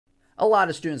A lot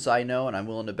of students I know, and I'm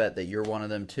willing to bet that you're one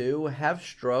of them too, have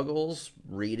struggles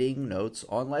reading notes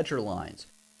on ledger lines.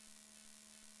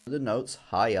 The notes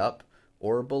high up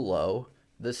or below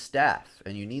the staff,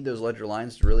 and you need those ledger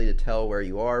lines to tell where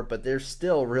you are, but they're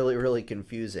still really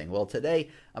confusing. Well,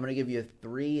 today I'm going to give you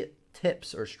 3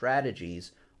 tips or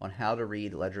strategies on how to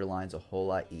read ledger lines a whole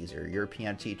lot easier. Your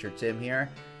piano teacher Tim here.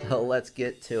 Let's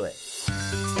get to it.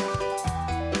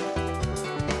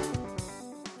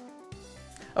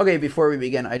 Okay, before we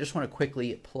begin, I just want to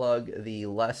quickly plug the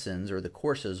lessons or the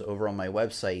courses over on my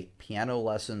website,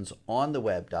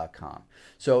 pianolessonsontheweb.com.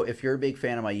 So if you're a big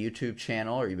fan of my YouTube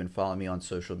channel or you've been following me on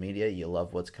social media, you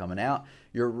love what's coming out,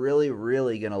 you're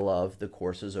really going to love the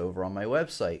courses over on my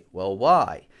website. Well,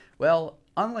 why? Well,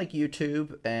 unlike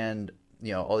YouTube and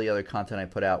all the other content I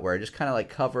put out where I just kind of like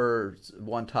cover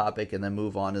one topic and then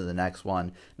move on to the next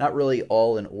one, not really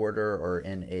all in order or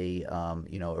in a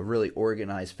a really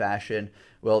organized fashion.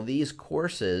 Well, these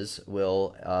courses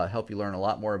will help you learn a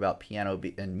lot more about piano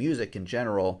and music in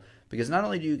general, because not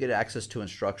only do you get access to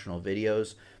instructional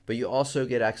videos, but you also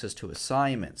get access to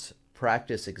assignments,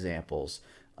 practice examples,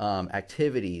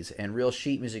 activities, and real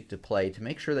sheet music to play to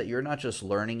make sure that you're not just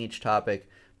learning each topic,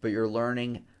 but you're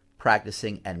learning,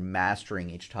 practicing, and mastering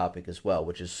each topic as well,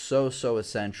 which is so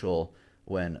essential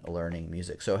when learning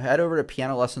music. So head over to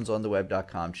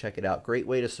pianolessonsontheweb.com, check it out. Great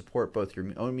way to support both your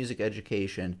own music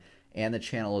education and the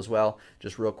channel as well.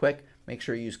 Just real quick, make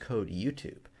sure you use code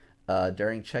YouTube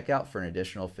during checkout for an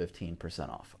additional 15%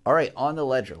 off. All right, on the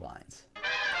ledger lines.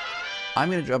 I'm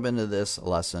going to jump into this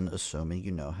lesson assuming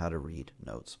you know how to read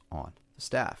notes on the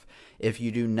staff. If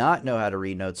you do not know how to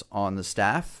read notes on the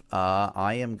staff,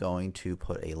 I am going to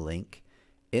put a link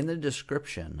in the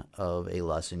description of a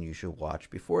lesson you should watch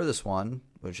before this one,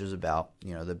 which is about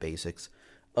the basics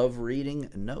of reading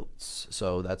notes.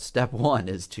 So that's step 1,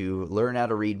 is to learn how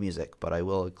to read music, but I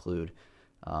will include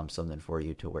something for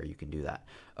you to where you can do that.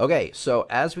 Okay, so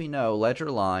as we know, ledger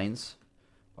lines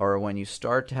are when you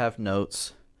start to have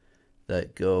notes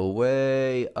that go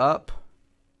way up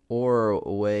or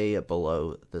way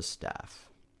below the staff.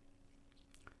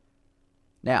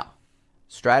 Now,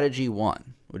 strategy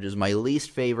 1, which is my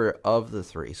least favorite of the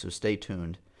 3, so stay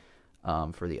tuned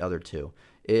for the other 2,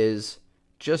 is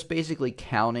just basically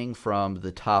counting from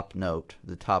the top note,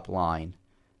 the top line,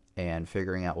 and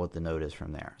figuring out what the note is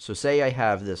from there. So say I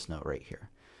have this note right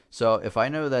here. So if I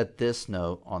know that this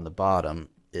note on the bottom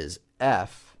is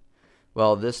F,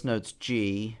 well, this note's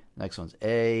G, next one's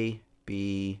A,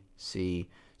 B, C,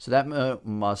 so that note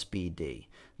must be D.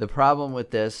 The problem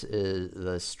with this is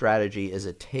the strategy is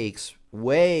it takes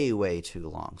way too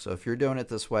long. So if you're doing it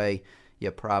this way,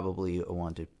 you probably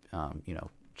want to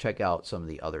check out some of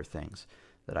the other things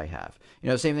that I have.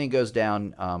 Same thing goes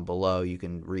down below. You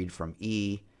can read from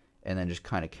E and then just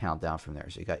kind of count down from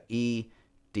there. So you got E,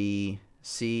 D,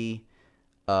 C,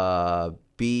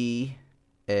 B,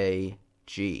 A,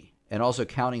 G. And also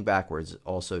counting backwards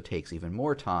also takes even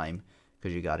more time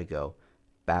because you got to go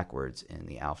backwards in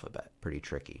the alphabet. Pretty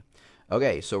tricky.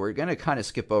 Okay, so we're going to kind of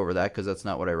skip over that because that's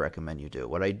not what I recommend you do.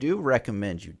 What I do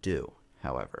recommend you do,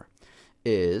 however,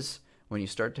 is when you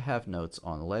start to have notes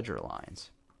on ledger lines.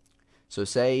 So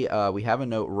say we have a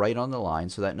note right on the line,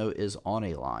 so that note is on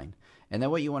a line. And then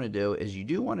what you want to do is you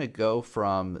do want to go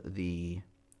from the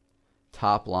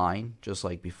top line, just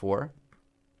like before.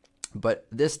 But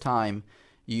this time,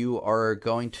 you are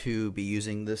going to be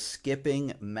using the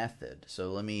skipping method.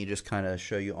 So let me just kind of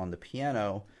show you on the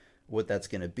piano what that's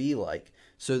going to be like.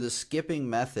 So the skipping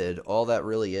method, all that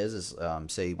really is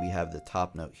say we have the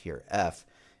top note here, F,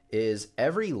 is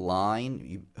every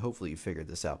line, hopefully you figured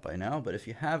this out by now, but if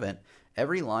you haven't,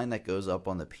 every line that goes up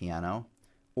on the piano,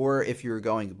 or if you're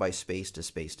going by space to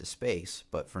space to space,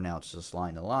 but for now it's just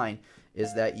line to line,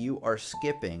 is that you are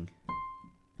skipping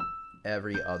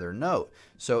every other note.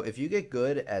 So if you get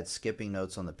good at skipping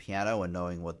notes on the piano and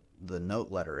knowing what the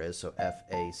note letter is, so F,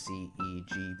 A, C, E,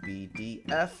 G, B, D,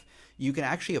 F, you can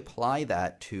actually apply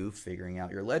that to figuring out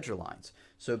your ledger lines.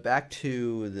 So back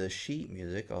to the sheet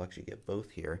music, I'll actually get both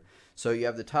here. So you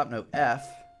have the top note F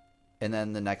and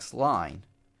then the next line.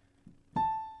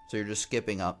 So you're just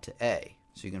skipping up to A.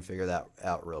 So you can figure that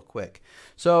out real quick.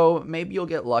 So maybe you'll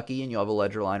get lucky and you'll have a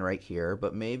ledger line right here,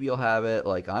 but maybe you'll have it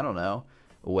like, I don't know,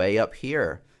 way up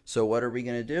here. So what are we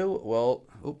going to do? Well,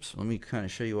 oops, let me kind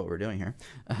of show you what we're doing here.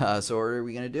 So what are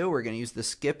we going to do? We're going to use the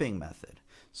skipping method.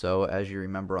 So as you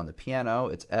remember on the piano,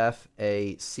 it's F,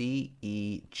 A, C,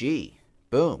 E, G.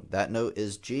 Boom, that note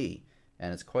is G.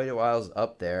 And it's quite a while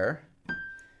up there.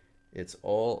 It's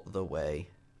all the way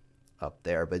up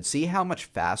there. But see how much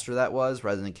faster that was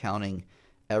rather than counting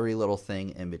every little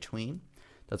thing in between?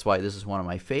 That's why this is one of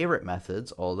my favorite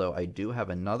methods, although I do have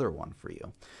another one for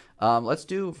you. Let's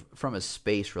do from a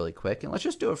space really quick, and let's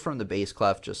just do it from the bass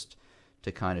clef just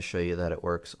to kind of show you that it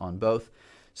works on both.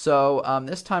 So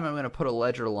this time I'm going to put a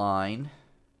ledger line.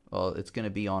 Well, it's going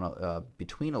to be on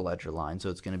between a ledger line, so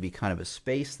it's going to be kind of a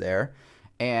space there.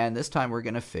 And this time we're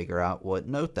going to figure out what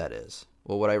note that is.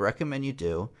 Well, what I recommend you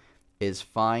do is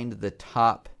find the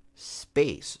top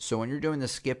space. So when you're doing the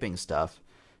skipping stuff,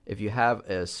 if you have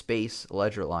a space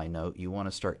ledger line note, you want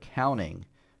to start counting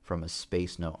from a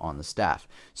space note on the staff.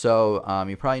 So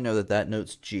you probably know that that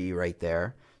note's G right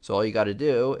there. So all you got to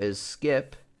do is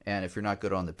skip, and if you're not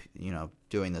good on the,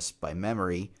 doing this by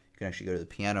memory, you can actually go to the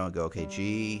piano and go, okay,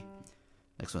 G,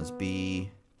 next one's B,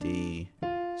 D,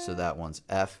 so that one's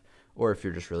F. Or if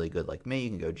you're just really good like me, you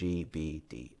can go G, B,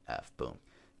 D, F. Boom.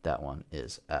 That one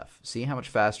is F. See how much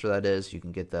faster that is? You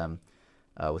can get them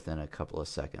within a couple of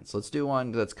seconds. Let's do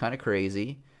one that's kind of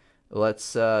crazy.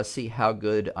 Let's see how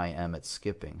good I am at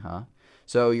skipping, huh?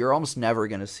 So you're almost never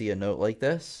going to see a note like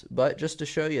this, but just to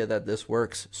show you that this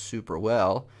works super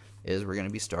well is we're going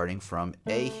to be starting from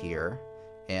A here,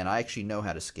 and I actually know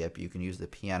how to skip. You can use the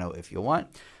piano if you want.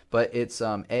 But it's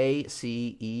A,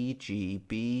 C, E, G,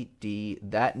 B, D.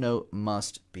 That note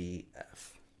must be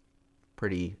F.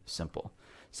 Pretty simple.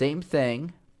 Same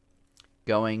thing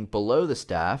going below the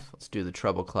staff. Let's do the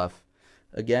treble clef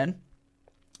again.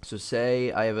 So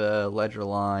say I have a ledger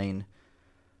line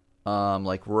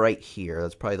like right here.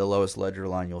 That's probably the lowest ledger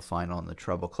line you'll find on the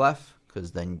treble clef,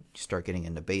 because then you start getting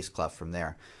into bass clef from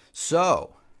there.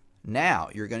 So now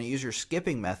you're going to use your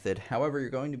skipping method. However, you're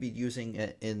going to be using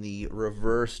it in the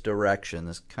reverse direction.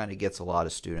 This kind of gets a lot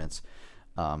of students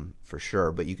for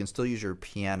sure, but you can still use your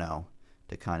piano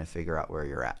to kind of figure out where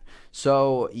you're at.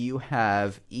 So you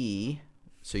have E,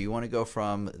 so you want to go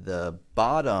from the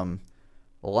bottom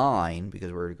line,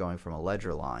 because we're going from a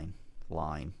ledger line,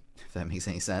 if that makes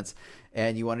any sense,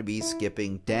 and you want to be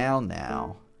skipping down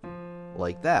now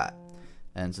like that.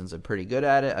 And since I'm pretty good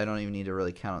at it, I don't even need to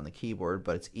really count on the keyboard,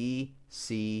 but it's E,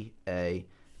 C, A.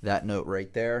 That note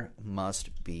right there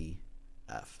must be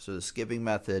F. So the skipping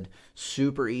method,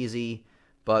 super easy,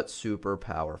 but super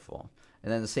powerful.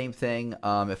 And then the same thing,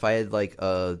 if I had like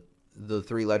the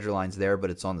 3 ledger lines there, but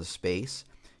it's on the space,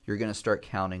 you're going to start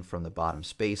counting from the bottom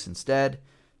space instead.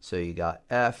 So you got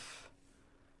F,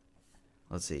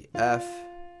 let's see, F,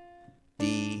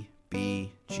 D,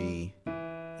 B, G,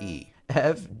 E.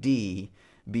 F, D,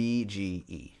 B, G,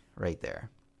 E, right there.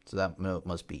 So that note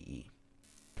must be E.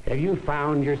 Have you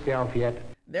found yourself yet?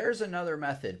 There's another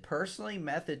method. Personally,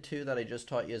 method 2 that I just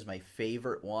taught you is my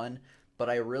favorite one, but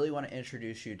I really want to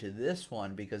introduce you to this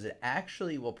one because it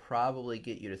actually will probably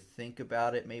get you to think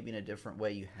about it maybe in a different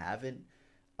way you haven't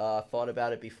thought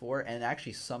about it before. And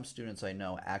actually some students I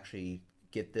know actually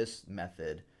get this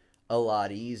method a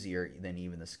lot easier than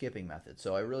even the skipping method.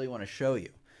 So I really want to show you.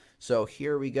 So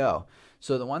here we go.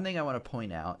 So the one thing I want to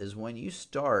point out is when you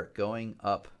start going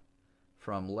up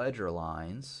from ledger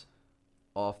lines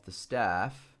off the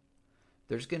staff,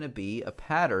 there's going to be a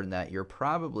pattern that you're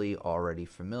probably already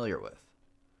familiar with.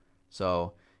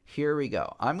 So here we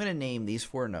go. I'm going to name these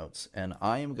 4 notes, and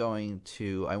I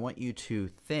want you to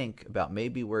think about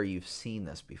maybe where you've seen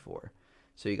this before.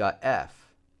 So you got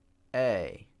F,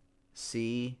 A,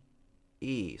 C,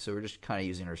 E. So we're just kind of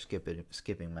using our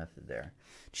skipping method there.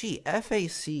 Gee,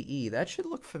 F-A-C-E, that should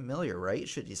look familiar, right? It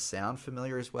should just sound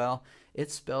familiar as well.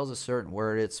 It spells a certain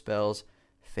word. It spells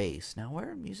face. Now,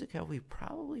 where in music have we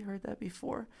probably heard that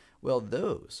before? Well,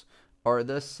 those are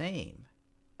the same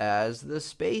as the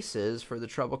spaces for the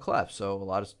treble clef. So a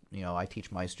lot of, I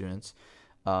teach my students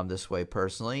this way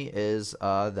personally, is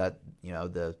that,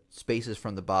 the spaces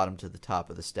from the bottom to the top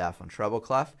of the staff on treble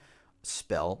clef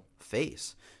spell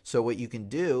face. So what you can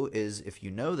do is, if you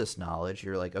know this knowledge,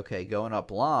 you're like, okay, going up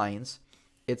lines,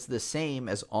 it's the same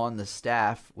as on the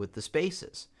staff with the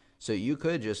spaces. So you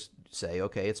could just say,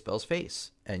 okay, it spells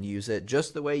face, and use it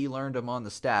just the way you learned them on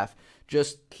the staff,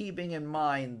 just keeping in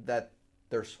mind that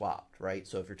they're swapped, right?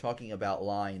 So if you're talking about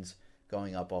lines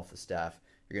going up off the staff,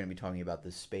 you're going to be talking about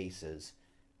the spaces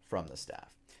from the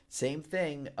staff. Same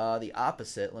thing, the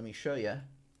opposite, let me show you.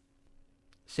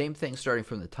 Same thing starting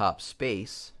from the top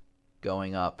space,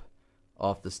 going up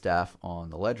off the staff on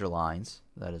the ledger lines.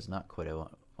 That is not quite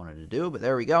what I wanted to do, but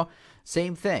there we go.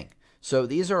 Same thing. So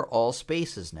these are all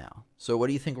spaces now. So what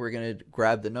do you think we're going to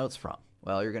grab the notes from?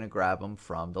 Well, you're going to grab them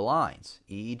from the lines.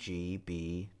 E, G,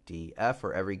 B, D, F,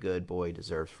 or every good boy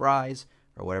deserves fries,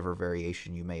 or whatever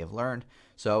variation you may have learned.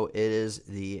 So it is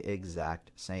the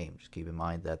exact same. Just keep in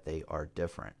mind that they are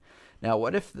different. Now,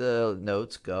 what if the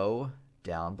notes go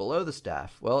down below the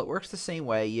staff? Well, it works the same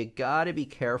way. You got to be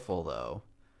careful, though.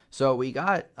 So we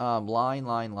got line,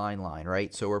 line, line, line,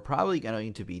 right? So we're probably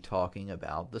going to be talking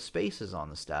about the spaces on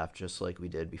the staff just like we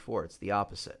did before. It's the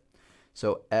opposite.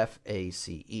 So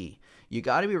F-A-C-E. You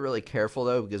got to be really careful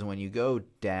though, because when you go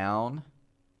down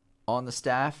on the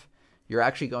staff, you're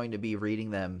actually going to be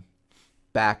reading them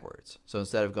backwards. So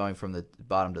instead of going from the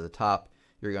bottom to the top,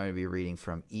 you're going to be reading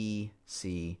from E,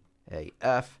 C, A,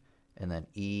 F, and then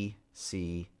E,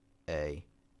 C, A,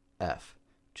 F.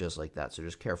 Just like that. So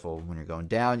just careful when you're going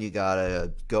down, you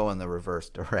gotta go in the reverse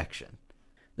direction.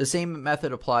 The same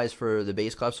method applies for the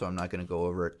bass clef, so I'm not going to go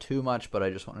over it too much, but I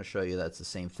just want to show you that's the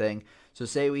same thing. So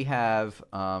say we have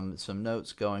some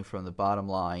notes going from the bottom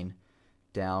line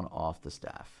down off the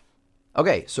staff.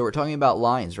 Okay, so we're talking about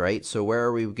lines, right? So where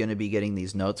are we going to be getting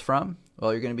these notes from?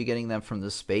 Well, you're going to be getting them from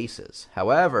the spaces.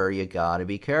 However, you got to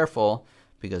be careful,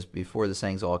 because before the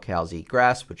saying's all cows eat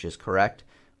grass, which is correct,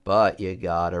 but you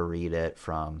gotta read it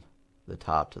from the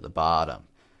top to the bottom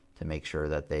to make sure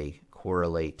that they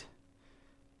correlate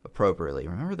appropriately.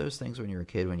 Remember those things when you were a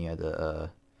kid when you had to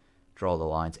draw the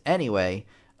lines? Anyway,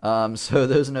 so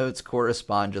those notes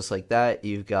correspond just like that.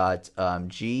 You've got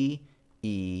G,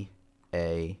 E,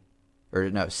 A,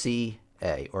 or no, C,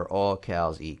 A, or all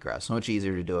cows eat grass. So much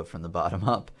easier to do it from the bottom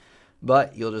up,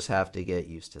 but you'll just have to get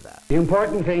used to that. The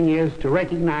important thing is to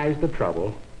recognize the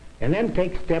trouble and then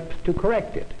take steps to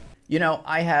correct it. You know,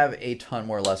 I have a ton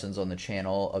more lessons on the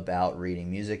channel about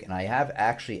reading music, and I have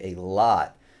actually a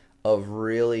lot of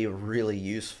really, really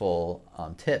useful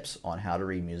tips on how to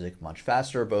read music much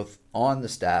faster, both on the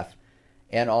staff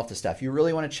and off the staff. If you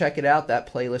really want to check it out,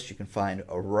 that playlist you can find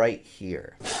right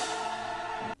here.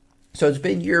 So it's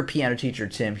been your piano teacher,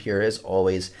 Tim, here as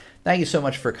always. Thank you so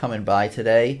much for coming by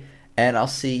today, and I'll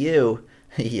see you,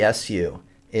 yes you,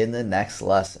 in the next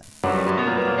lesson.